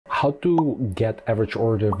How to get average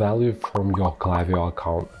order value from your Klaviyo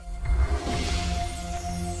account.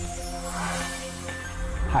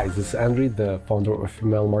 Hi, this is Andriy, the founder of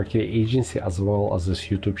Female Marketing Agency as well as this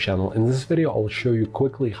YouTube channel. In this video, I'll show you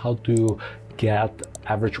quickly how to get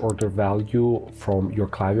average order value from your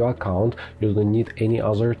Klaviyo account. You don't need any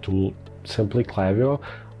other tool, simply Klaviyo.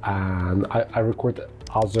 And I record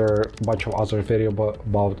bunch of other videos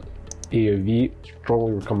about AOV.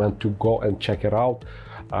 Strongly recommend to go and check it out.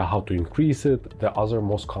 How to increase it, the other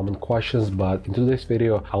most common questions, but in today's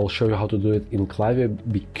video I'll show you how to do it in Klaviyo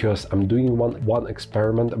because I'm doing one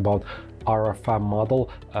experiment about RFM model,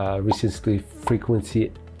 recently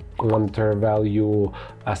frequency monetary value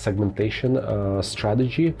segmentation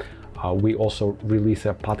strategy. We also released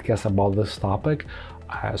a podcast about this topic,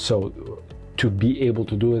 so to be able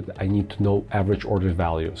to do it, I need to know average order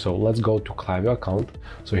value. So let's go to Klaviyo account.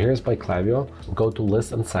 So here's my Klaviyo. Go to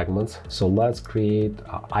list and segments. So let's create,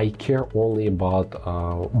 I care only about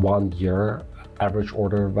 1 year average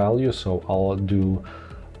order value. So I'll do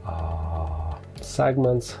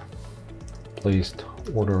segments, placed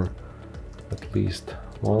order at least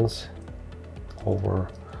once over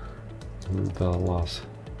the last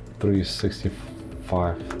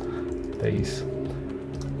 365 days.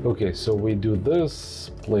 Okay, so we do this,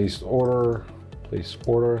 place order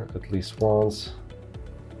at least once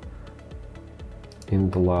in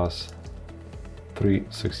the last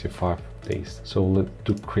 365 days. So let's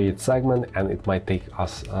do create segment, and it might take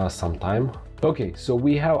us some time. Okay, so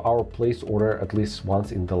we have our placed order at least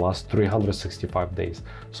once in the last 365 days.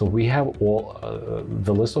 So we have all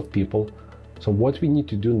the list of people. So what we need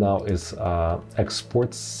to do now is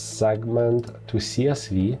export segment to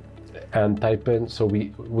CSV and type in, so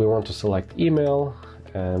we want to select email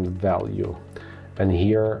and value, and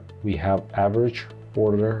here we have average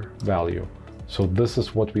order value. So this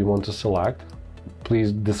is what we want to select.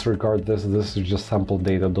 Please disregard this is just sample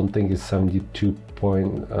data, don't think it's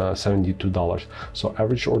 $72.72. So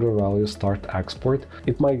average order value, start export.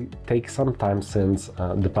 It might take some time since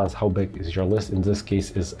depends how big is your list. In this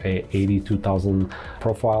case is a 82,000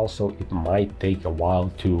 profile, so it might take a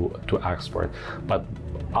while to export, but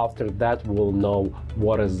after that we'll know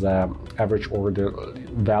what is the average order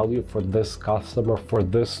value for this customer, for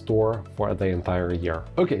this store, for the entire year.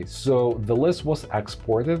 Okay, so the list was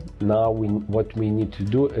exported. Now what we need to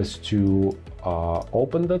do is to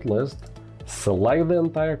open that list, select the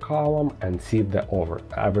entire column and see the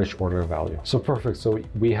average order value. So perfect, so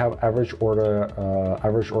we have average order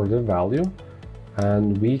value,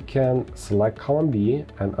 and we can select column B,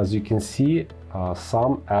 and as you can see,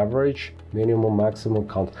 sum, average, minimum, maximum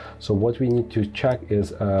count. So what we need to check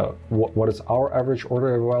is what is our average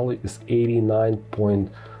order value is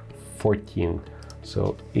 89.14.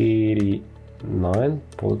 So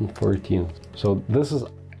 89.14. So this is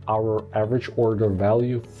our average order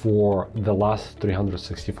value for the last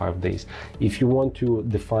 365 days. If you want to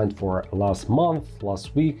define for last month,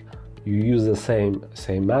 last week, you use the same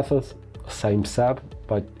method, same step,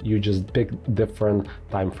 but you just pick different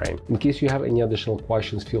time frame. In case you have any additional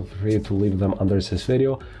questions, feel free to leave them under this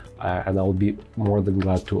video, and I'll be more than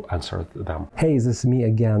glad to answer them. Hey, this is me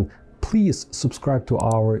again. Please subscribe to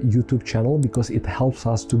our YouTube channel because it helps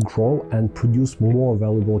us to grow and produce more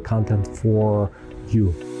valuable content for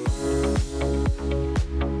you.